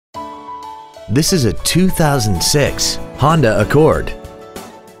This is a 2006 Honda Accord.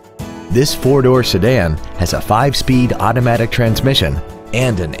 This four-door sedan has a 5-speed automatic transmission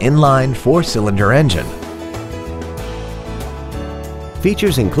and an inline 4-cylinder engine.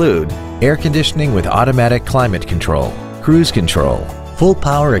 Features include air conditioning with automatic climate control, cruise control, full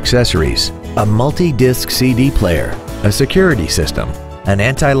power accessories, a multi-disc CD player, a security system, an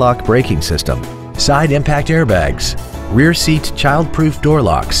anti-lock braking system, side impact airbags, rear seat child-proof door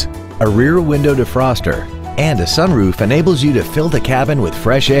locks, a rear window defroster, and a sunroof enables you to fill the cabin with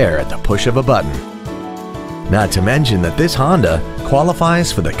fresh air at the push of a button. Not to mention that this Honda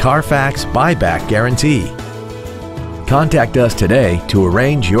qualifies for the Carfax buyback guarantee. Contact us today to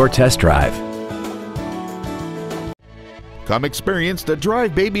arrange your test drive. Come experience the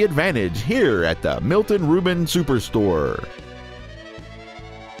Drive Baby Advantage here at the Milton Ruben Superstore.